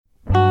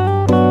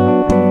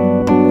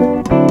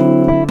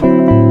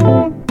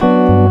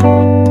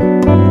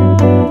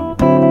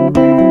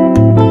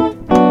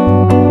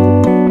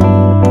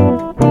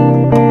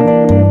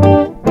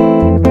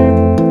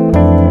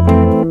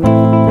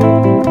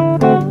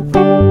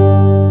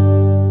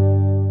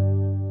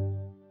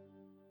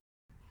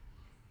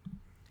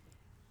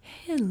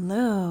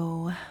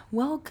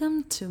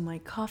Welcome to my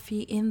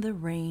Coffee in the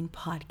Rain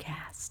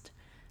podcast.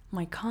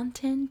 My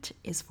content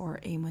is for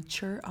a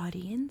mature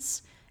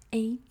audience,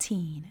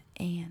 18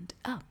 and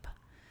up.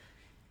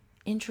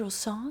 Intro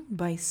song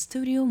by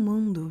Studio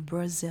Mundo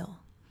Brazil.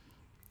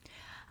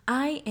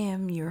 I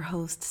am your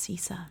host,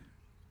 Cisa.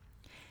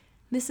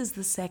 This is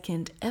the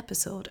second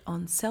episode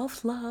on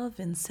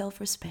self-love and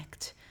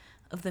self-respect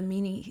of the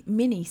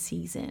mini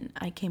season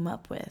I came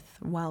up with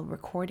while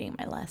recording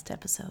my last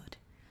episode.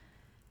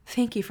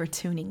 Thank you for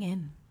tuning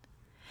in.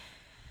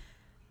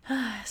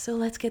 So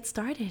let's get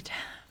started.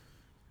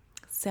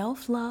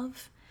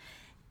 Self-love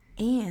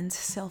and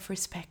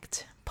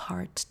self-respect,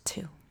 part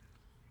 2.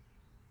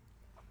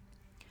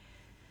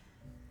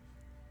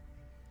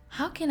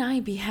 How can I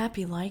be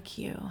happy like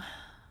you?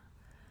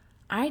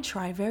 I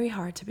try very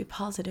hard to be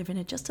positive and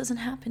it just doesn't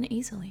happen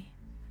easily.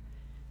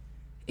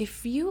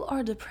 If you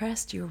are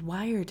depressed, you're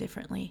wired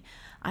differently.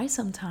 I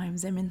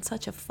sometimes am in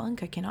such a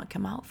funk I cannot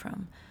come out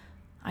from.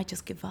 I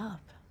just give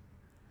up.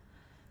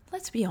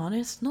 Let's be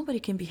honest,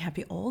 nobody can be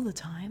happy all the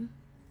time.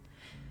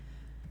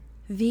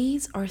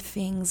 These are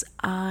things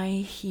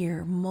I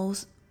hear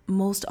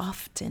most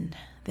often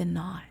than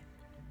not.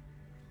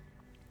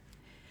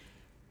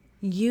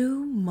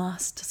 You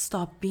must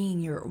stop being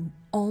your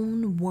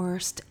own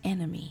worst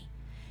enemy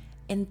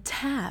and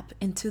tap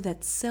into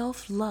that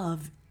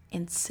self-love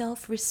and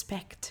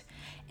self-respect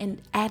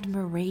and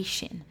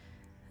admiration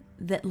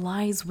that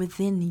lies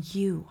within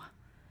you.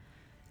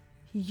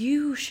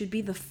 You should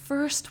be the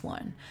first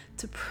one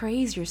to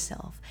praise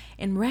yourself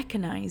and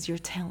recognize your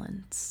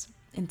talents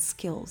and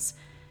skills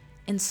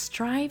and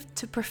strive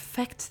to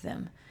perfect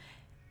them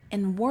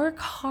and work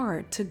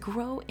hard to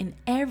grow in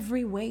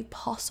every way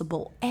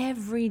possible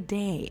every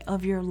day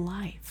of your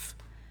life.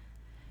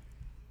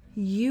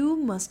 You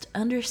must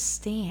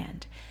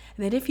understand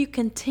that if you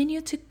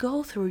continue to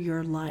go through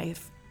your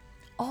life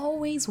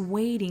always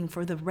waiting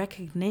for the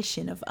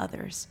recognition of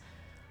others,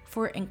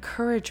 for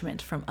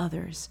encouragement from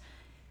others,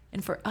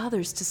 and for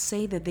others to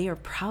say that they are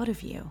proud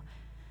of you,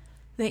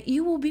 that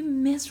you will be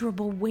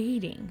miserable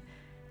waiting.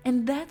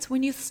 And that's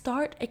when you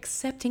start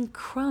accepting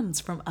crumbs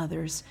from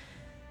others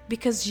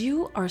because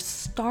you are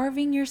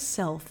starving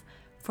yourself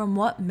from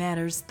what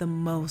matters the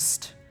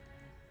most: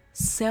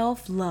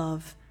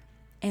 self-love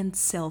and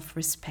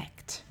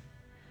self-respect.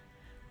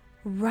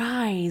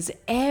 Rise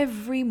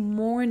every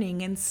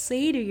morning and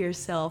say to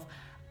yourself,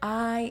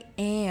 I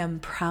am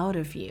proud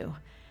of you,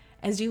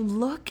 as you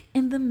look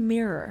in the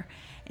mirror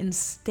and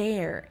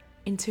stare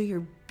into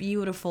your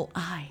beautiful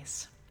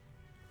eyes.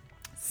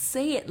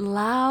 Say it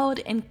loud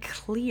and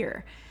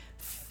clear.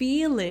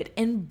 Feel it,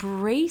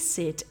 embrace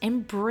it,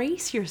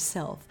 embrace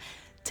yourself.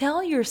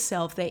 Tell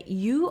yourself that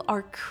you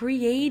are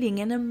creating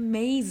an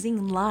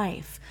amazing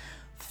life,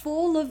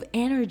 full of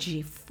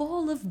energy,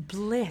 full of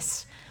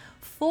bliss,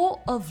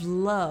 full of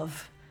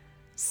love,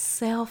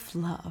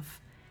 self-love.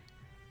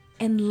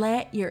 And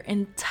let your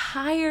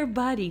entire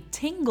body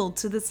tingle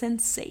to the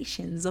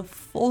sensations of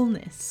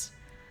fullness.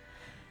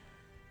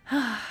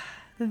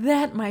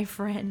 That, my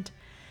friend,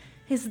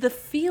 is the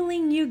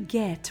feeling you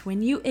get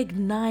when you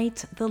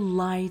ignite the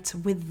light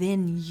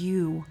within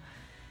you.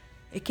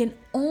 It can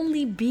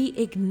only be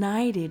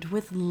ignited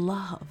with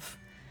love,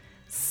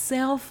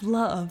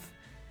 self-love,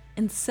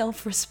 and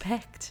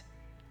self-respect.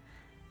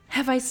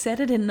 Have I said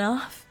it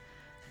enough?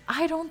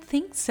 I don't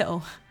think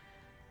so.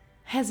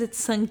 Has it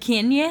sunk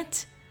in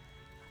yet?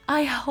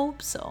 I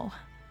hope so.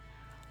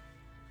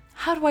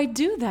 How do I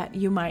do that,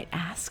 you might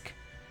ask?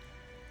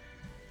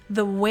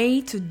 The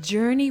way to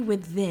journey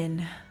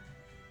within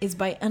is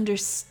by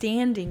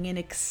understanding and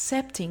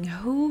accepting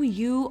who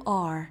you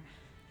are,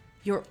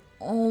 your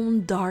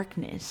own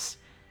darkness.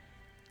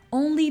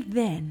 Only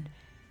then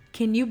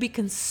can you be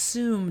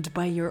consumed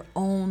by your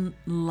own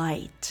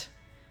light.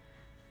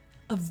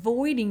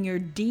 Avoiding your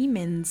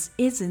demons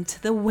isn't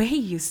the way,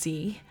 you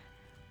see.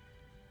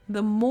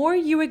 The more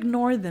you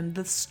ignore them,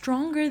 the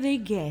stronger they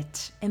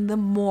get and the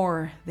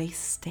more they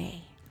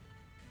stay.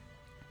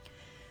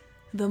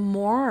 The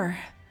more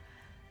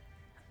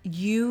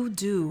you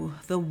do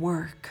the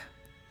work,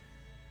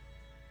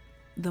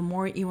 the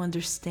more you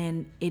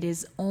understand it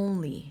is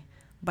only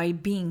by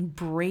being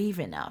brave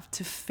enough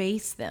to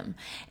face them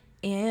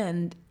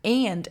and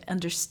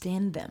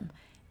understand them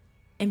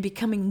and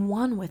becoming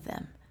one with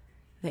them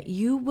that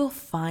you will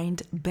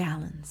find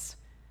balance,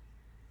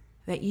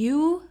 that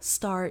you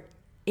start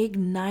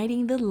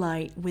igniting the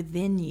light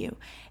within you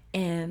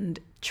and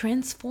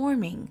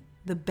transforming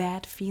the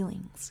bad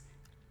feelings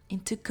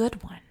into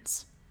good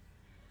ones.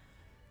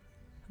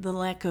 The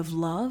lack of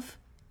love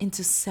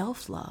into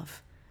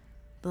self-love,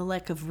 the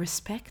lack of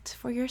respect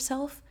for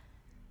yourself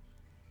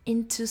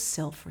into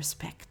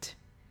self-respect.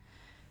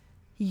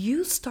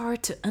 You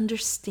start to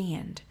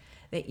understand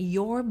that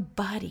your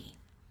body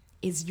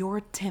is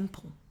your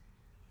temple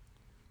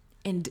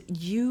and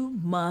you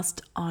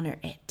must honor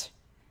it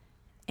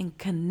and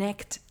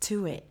connect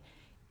to it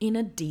in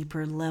a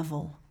deeper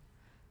level,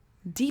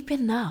 deep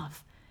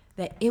enough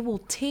that it will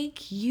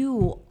take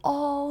you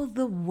all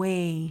the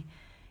way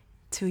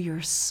to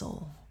your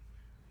soul.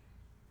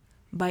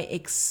 By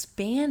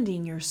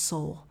expanding your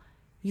soul,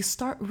 you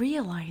start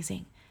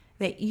realizing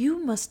that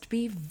you must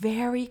be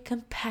very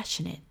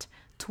compassionate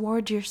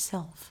toward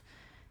yourself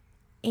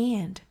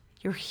and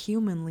your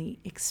humanly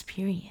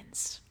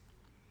experience.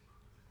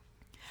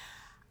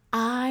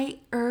 I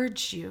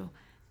urge you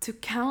to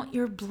count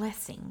your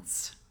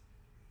blessings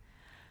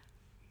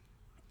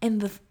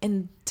and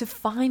to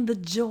find the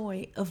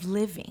joy of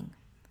living.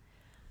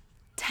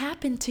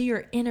 Tap into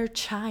your inner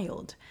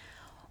child.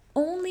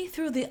 Only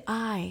through the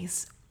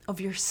eyes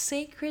of your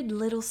sacred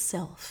little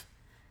self,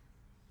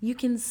 you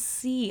can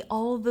see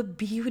all the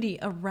beauty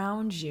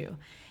around you,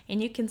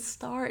 and you can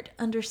start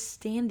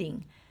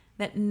understanding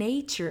that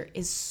nature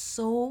is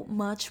so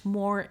much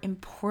more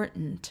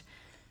important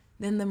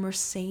than the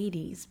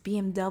Mercedes,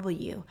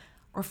 BMW,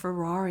 or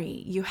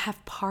Ferrari you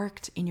have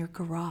parked in your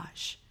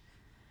garage.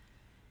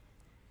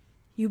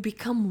 You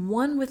become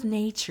one with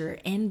nature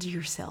and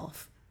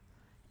yourself.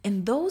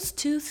 And those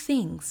two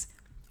things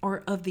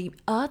are of the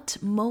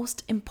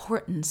utmost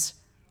importance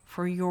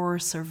for your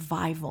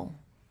survival.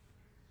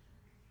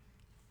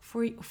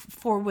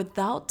 For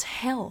without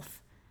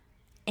health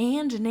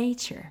and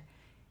nature,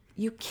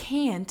 you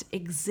can't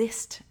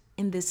exist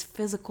in this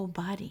physical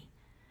body.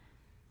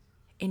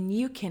 And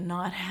you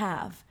cannot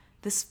have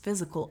this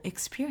physical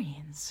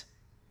experience.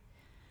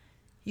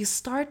 You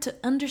start to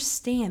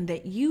understand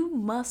that you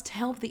must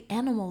help the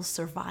animals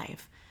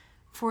survive,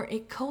 for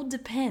it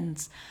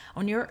co-depends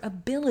on your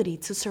ability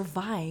to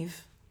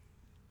survive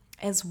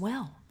as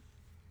well.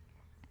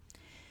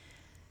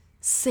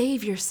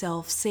 Save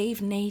yourself,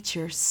 save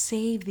nature,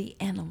 save the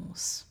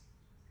animals.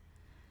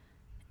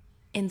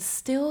 And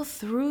still,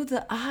 through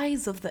the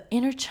eyes of the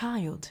inner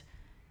child,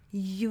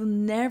 you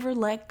never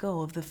let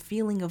go of the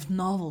feeling of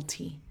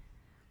novelty,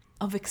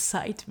 of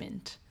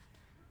excitement.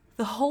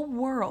 The whole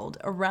world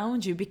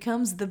around you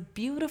becomes the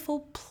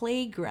beautiful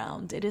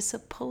playground it is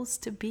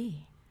supposed to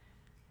be.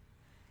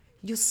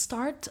 You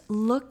start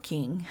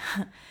looking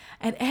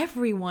at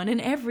everyone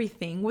and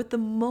everything with the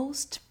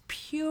most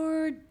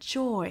pure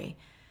joy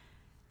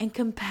and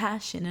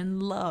compassion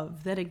and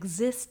love that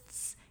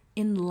exists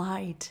in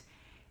light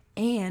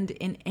and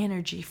in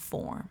energy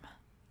form.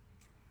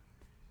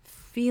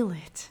 Feel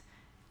it.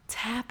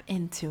 Tap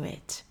into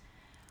it.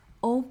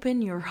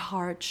 Open your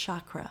heart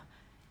chakra,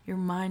 your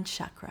mind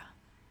chakra.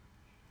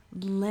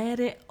 Let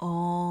it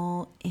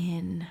all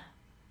in.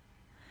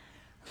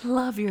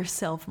 Love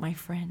yourself, my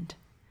friend.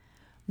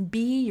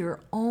 Be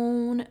your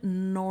own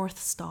North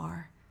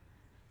Star.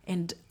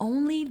 And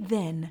only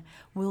then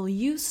will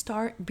you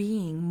start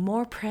being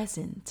more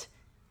present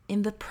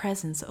in the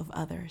presence of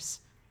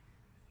others.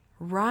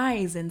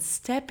 Rise and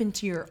step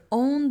into your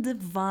own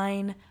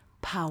divine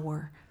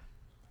power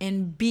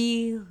and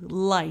be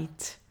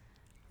light.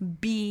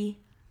 Be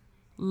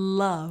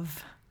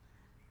love.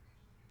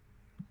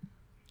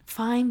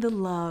 Find the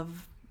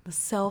love, the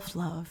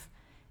self-love,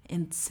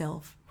 and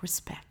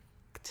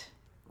self-respect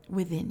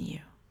within you.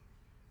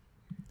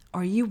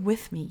 Are you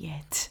with me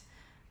yet?